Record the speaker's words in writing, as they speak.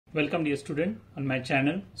Welcome dear student on my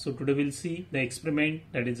channel. So today we'll see the experiment,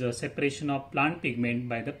 that is a separation of plant pigment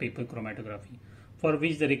by the paper chromatography, for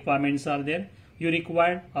which the requirements are there. You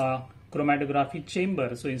require a chromatography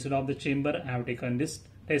chamber. So instead of the chamber, I have taken this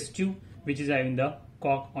test tube which is having the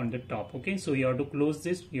cork on the top. Okay, so you have to close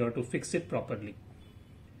this, you have to fix it properly.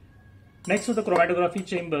 Next to the chromatography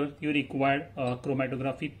chamber, you require a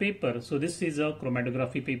chromatography paper. So this is a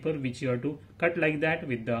chromatography paper which you have to cut like that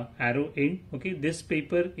with the arrow end. Okay, this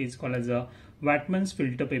paper is called as a Wattmann's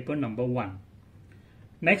filter paper number 1.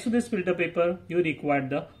 Next to this filter paper, you require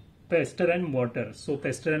the pestle and mortar. So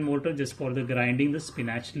pestle and mortar just for the grinding the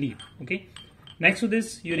spinach leaf. Okay. Next to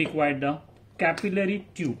this, you require the capillary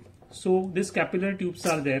tube. So these capillary tubes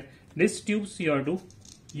are there. These tubes you have to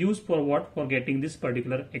use for what? For getting this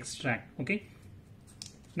particular extract. Okay.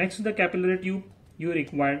 Next to the capillary tube, you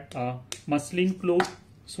require a muslin cloth.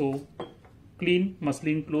 So clean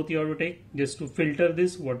muslin cloth you have to take just to filter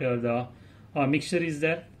this whatever the mixture is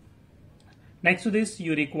there. Next to this,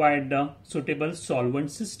 you require the suitable solvent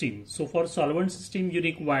system. So for solvent system, you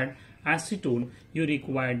require acetone, you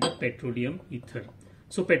require the petroleum ether.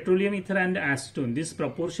 So petroleum ether and acetone, this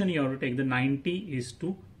proportion you have to take the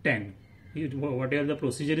 90:10. Whatever the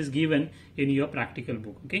procedure is given in your practical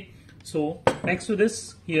book. Okay, so next to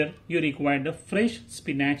this, here you require the fresh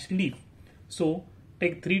spinach leaf. So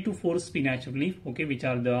take 3 to 4 spinach leaf, okay, which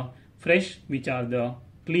are the fresh, which are the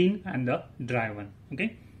clean and the dry one.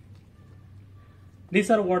 Okay, these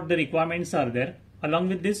are what the requirements are there. Along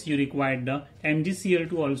with this, you require the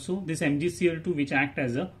MgCl2 also. This MgCl2 which act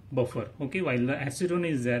as a buffer, okay, while the acetone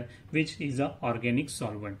is there, which is a organic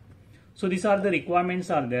solvent. So these are the requirements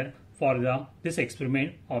are there for this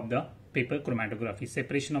experiment of the paper chromatography,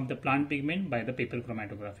 separation of the plant pigment by the paper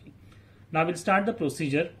chromatography. Now we'll start the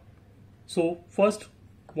procedure. So first,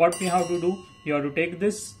 what we have to do, you have to take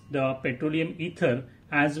this, the petroleum ether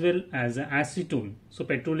as well as acetone. So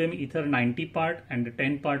petroleum ether 90 part and the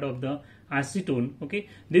 10 part of the acetone. Okay,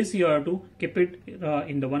 this you have to keep it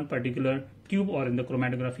in the one particular tube or in the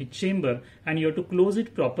chromatography chamber, and you have to close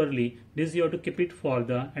it properly. This you have to keep it for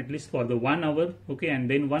the at least for the 1 hour. Okay, and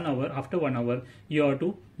then 1 hour, after 1 hour you have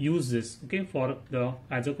to use this, okay, for the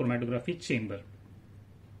as a chromatography chamber.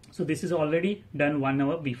 So this is already done 1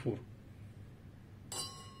 hour before.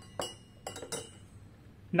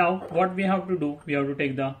 Now what we have to do, we have to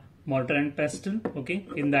take the mortar and pestle. Okay,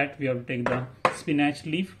 in that we have to take the spinach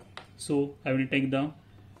leaf. So I will take the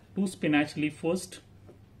 2 spinach leaf first.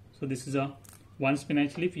 So this is a 1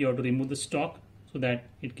 spinach leaf. You have to remove the stalk so that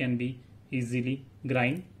it can be easily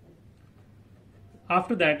grind.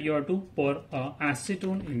 After that, you have to pour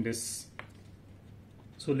acetone in this.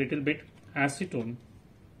 So little bit acetone.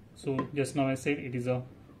 So just now I said it is a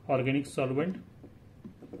organic solvent.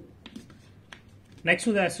 Next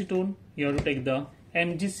to the acetone, you have to take the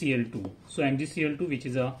MgCl2. So MgCl2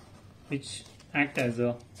 which act as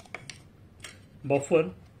a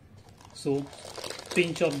buffer. So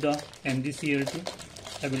pinch of the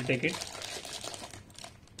MgCl2, I will take it.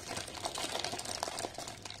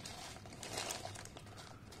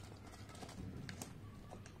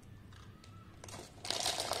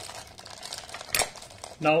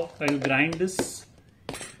 Now I will grind this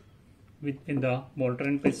in the mortar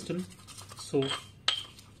and pestle. So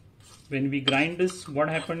when we grind this, what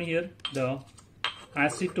happened here? The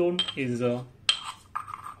acetone is a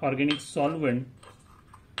organic solvent.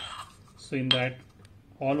 So in that,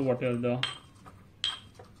 all whatever the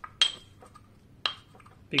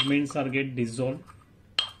pigments are get dissolved.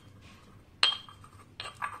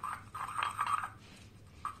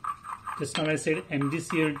 Just now I said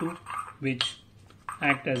MgCl2 which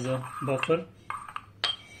act as a buffer.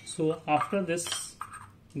 So after this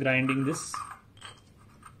grinding this,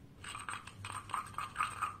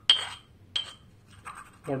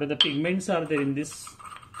 what are the pigments are there in this,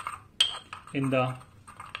 in the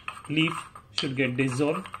leaf should get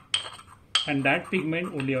dissolved, and that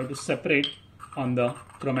pigment only have to separate on the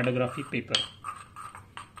chromatography paper.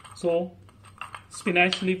 So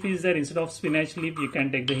spinach leaf is there. Instead of spinach leaf, you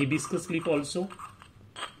can take the hibiscus leaf also.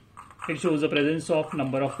 It shows the presence of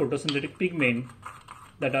number of photosynthetic pigment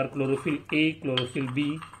that are chlorophyll A, chlorophyll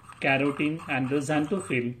B, carotene and the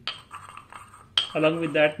xanthophyll. Along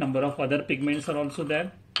with that, number of other pigments are also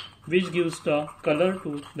there, which gives the color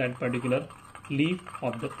to that particular leaf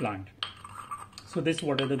of the plant. So this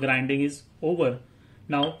what the grinding is over.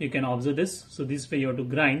 Now you can observe this. So this way you have to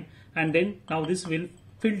grind, and then now this will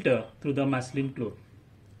filter through the muslin cloth.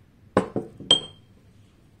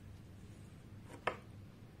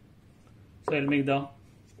 So I'll make the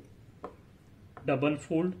double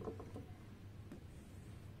fold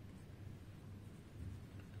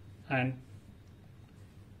and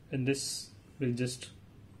in this we'll just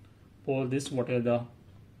pour this whatever the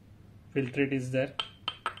filtrate is there.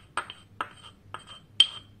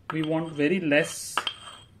 We want very less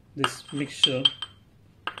this mixture,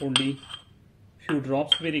 only few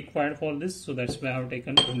drops we required for this, so that's why I have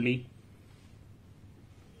taken only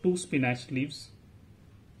 2 spinach leaves.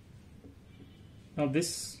 Now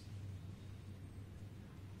this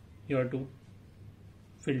you have to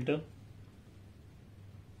filter.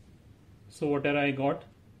 So whatever I got,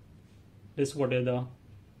 this whatever the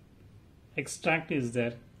extract is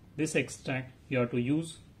there, this extract you have to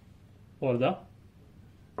use for the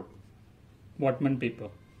Whatman paper.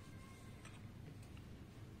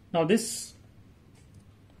 Now this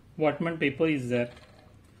Whatman paper is there,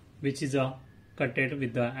 which is cutted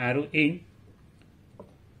with the arrow end.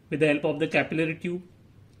 With the help of the capillary tube,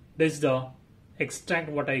 this is the extract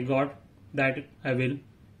what I got, that I will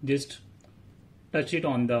just touch it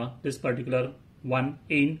on this particular one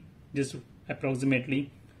end, just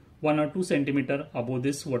approximately 1 or 2 centimeter above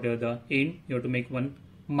this whatever the end. You have to make one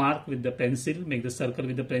mark with the pencil, make the circle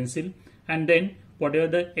with the pencil, and then whatever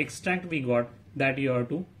the extract we got, that you have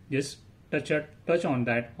to just touch on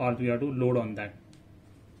that, or we have to load on that.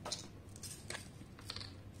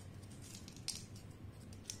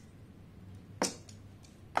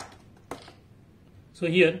 So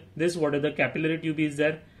here this whatever the capillary tube is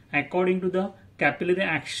there, according to the capillary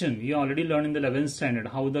action, you already learned in the 11th standard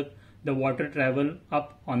how the water travel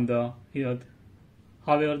up on the earth.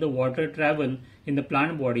 However, the water travel in the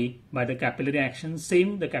plant body by the capillary action.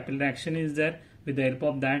 Same, the capillary action is there. With the help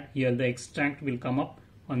of that, here the extract will come up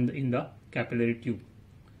in the capillary tube.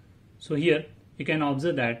 So here you can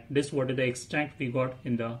observe that this what is the extract we got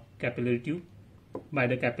in the capillary tube by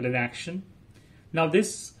the capillary action. Now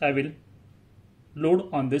this I will load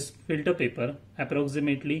on this filter paper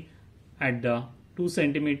approximately at the 2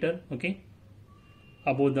 centimeter, okay,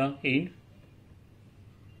 above the end.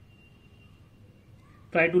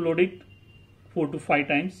 Try to load it 4 to 5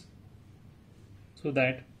 times, so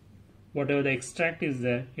that whatever the extract is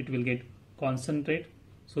there, it will get concentrate.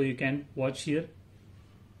 So you can watch here.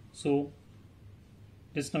 So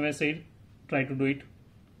just now I said try to do it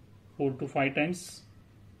 4 to 5 times.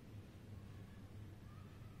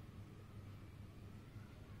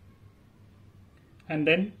 And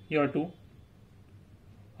then you have to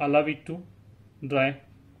allow it to dry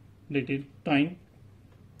little time.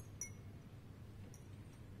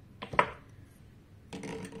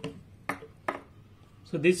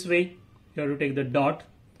 So this way you have to take the dot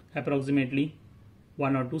approximately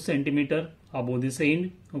 1 or 2 centimeter above this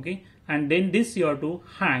end, okay, and then this you have to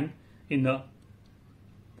hang in the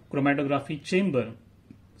chromatography chamber.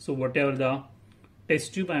 So whatever the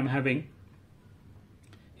test tube I am having,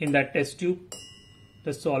 in that test tube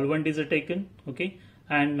the solvent is taken, okay,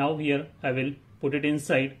 and now here I will put it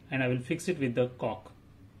inside and I will fix it with the cork.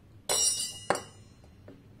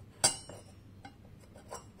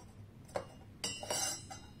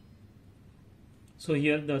 So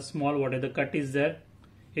here the small whatever the cut is there,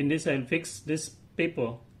 in this I will fix this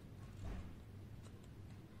paper.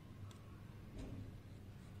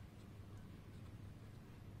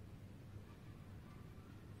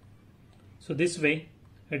 So this way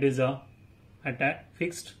it is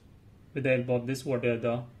fixed with the help of this whatever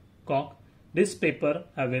the cork. This paper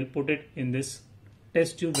I will put it in this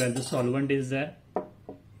test tube where the solvent is there.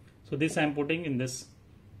 So this I am putting in this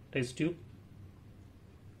test tube.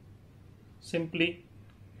 Simply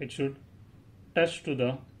it should touch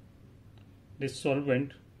to this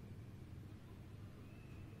solvent.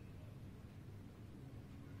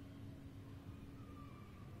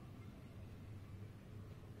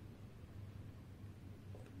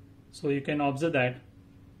 So you can observe that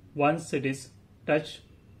once it is touched,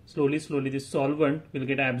 slowly this solvent will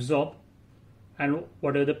get absorbed, and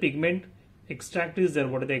whatever the pigment extract is there,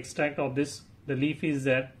 whatever the extract of this, the leaf is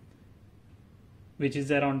there, which is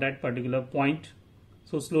there on that particular point.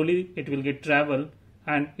 So slowly it will get travel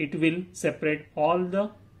and it will separate all the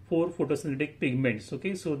 4 photosynthetic pigments,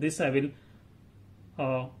 okay. So this I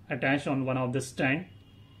will attach on one of the stand,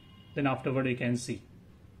 then afterward you can see.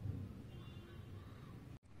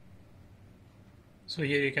 So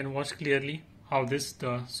here you can watch clearly how the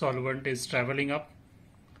solvent is traveling up.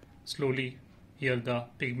 Slowly here the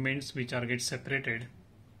pigments which are get separated.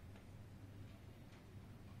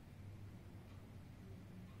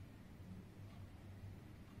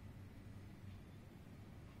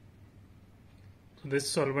 So this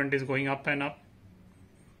solvent is going up and up,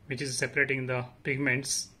 which is separating the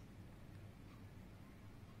pigments.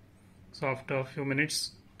 So after a few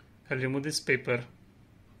minutes I'll remove this paper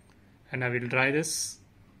and I will dry this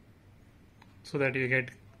so that you get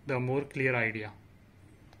the more clear idea.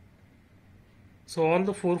 So all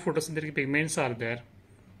the 4 photosynthetic pigments are there,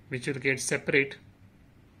 which will get separate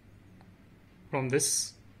from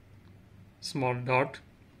this small dot.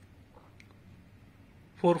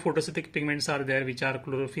 4 photosynthetic pigments are there, which are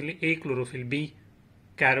chlorophyll A, chlorophyll B,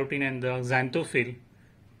 carotene and the xanthophyll,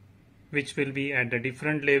 which will be at a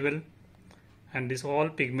different level, and this all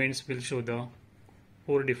pigments will show the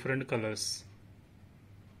 4 different colors.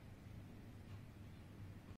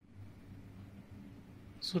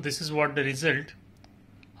 So this is what the result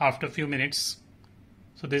after few minutes.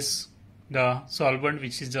 So this the solvent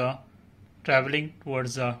which is traveling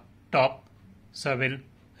towards the top. So I will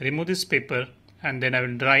remove this paper and then I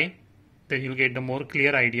will dry. Then you will get the more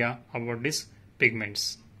clear idea about these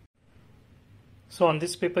pigments. So on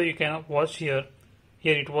this paper you can watch here.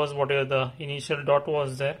 Here it was whatever the initial dot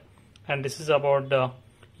was there, and this is about the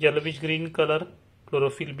yellowish green color.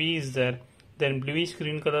 Chlorophyll B is there. Then bluish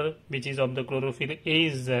green color, which is of the chlorophyll A,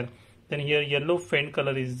 is there. Then here yellow faint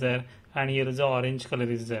color is there, and here is the orange color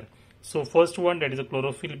is there. So first one, that is the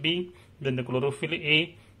chlorophyll B, then the chlorophyll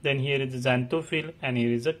A, then here is the xanthophyll, and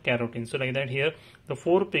here is the carotene. So like that here the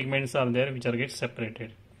 4 pigments are there which are get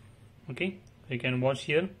separated. Okay, you can watch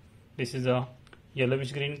here. This is a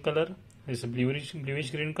yellowish green color, this is a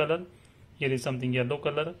bluish green color, here is something yellow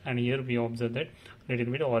color, and here we observe that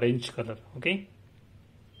little bit orange color. Okay,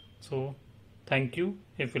 so thank you.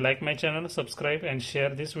 If you like my channel, subscribe and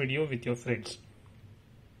share this video with your friends.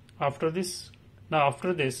 After this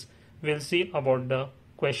we'll see about the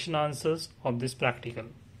question answers of this practical.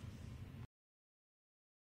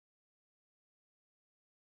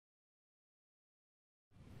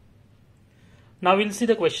 Now we'll see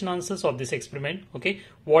the question answers of this experiment. Okay,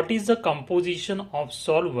 what is the composition of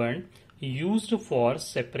solvent used for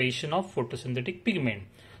separation of photosynthetic pigment?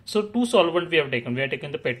 So 2 solvent we have taken. We have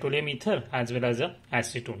taken the petroleum ether as well as the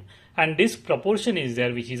acetone, and this proportion is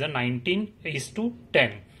there, which is a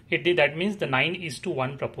 19:10. That means the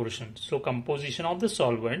 9:1 proportion. So composition of the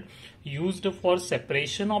solvent used for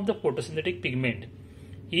separation of the photosynthetic pigment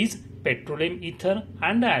is petroleum ether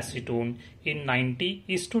and the acetone in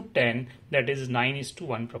 90:10, that is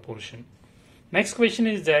 9:1 proportion. Next question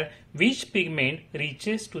is there, which pigment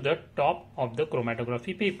reaches to the top of the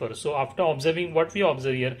chromatography paper? So after observing what we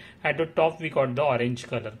observe here, at the top we got the orange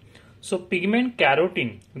color. So pigment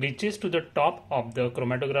carotene reaches to the top of the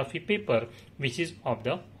chromatography paper, which is of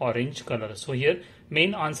the orange color. So here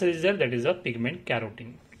main answer is there, that is a pigment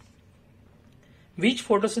carotene. Which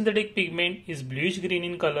photosynthetic pigment is bluish green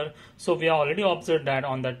in color? So we have already observed that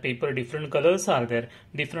on that paper different colors are there.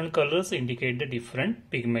 Different colors indicate the different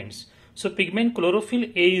pigments. So pigment chlorophyll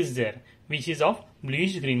A is there, which is of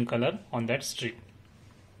bluish green color on that strip.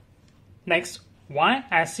 Next, why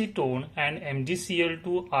acetone and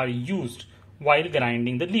MgCl2 are used while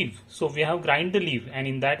grinding the leaf? So we have grind the leaf, and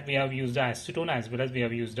in that we have used the acetone as well as we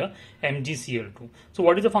have used the MgCl2. So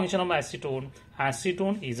what is the function of acetone?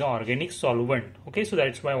 Acetone is an organic solvent. Okay, so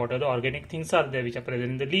that's why whatever the organic things are there which are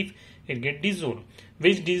present in the leaf, it get dissolved,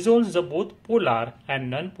 which dissolves the both polar and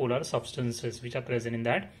non-polar substances which are present in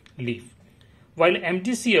that leaf. While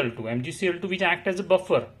MgCl2 which act as a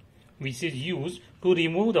buffer, which is used to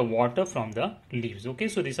remove the water from the leaves. Okay,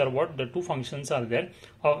 so these are what the 2 functions are there,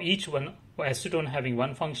 of each one, acetone having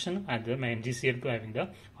one function and the MgCl2 having the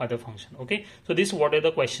other function. Okay, so this what are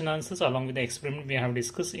the question answers along with the experiment we have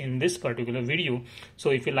discussed in this particular video. So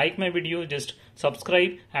if you like my video, just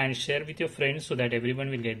subscribe and share with your friends so that everyone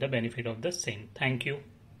will get the benefit of the same. Thank you.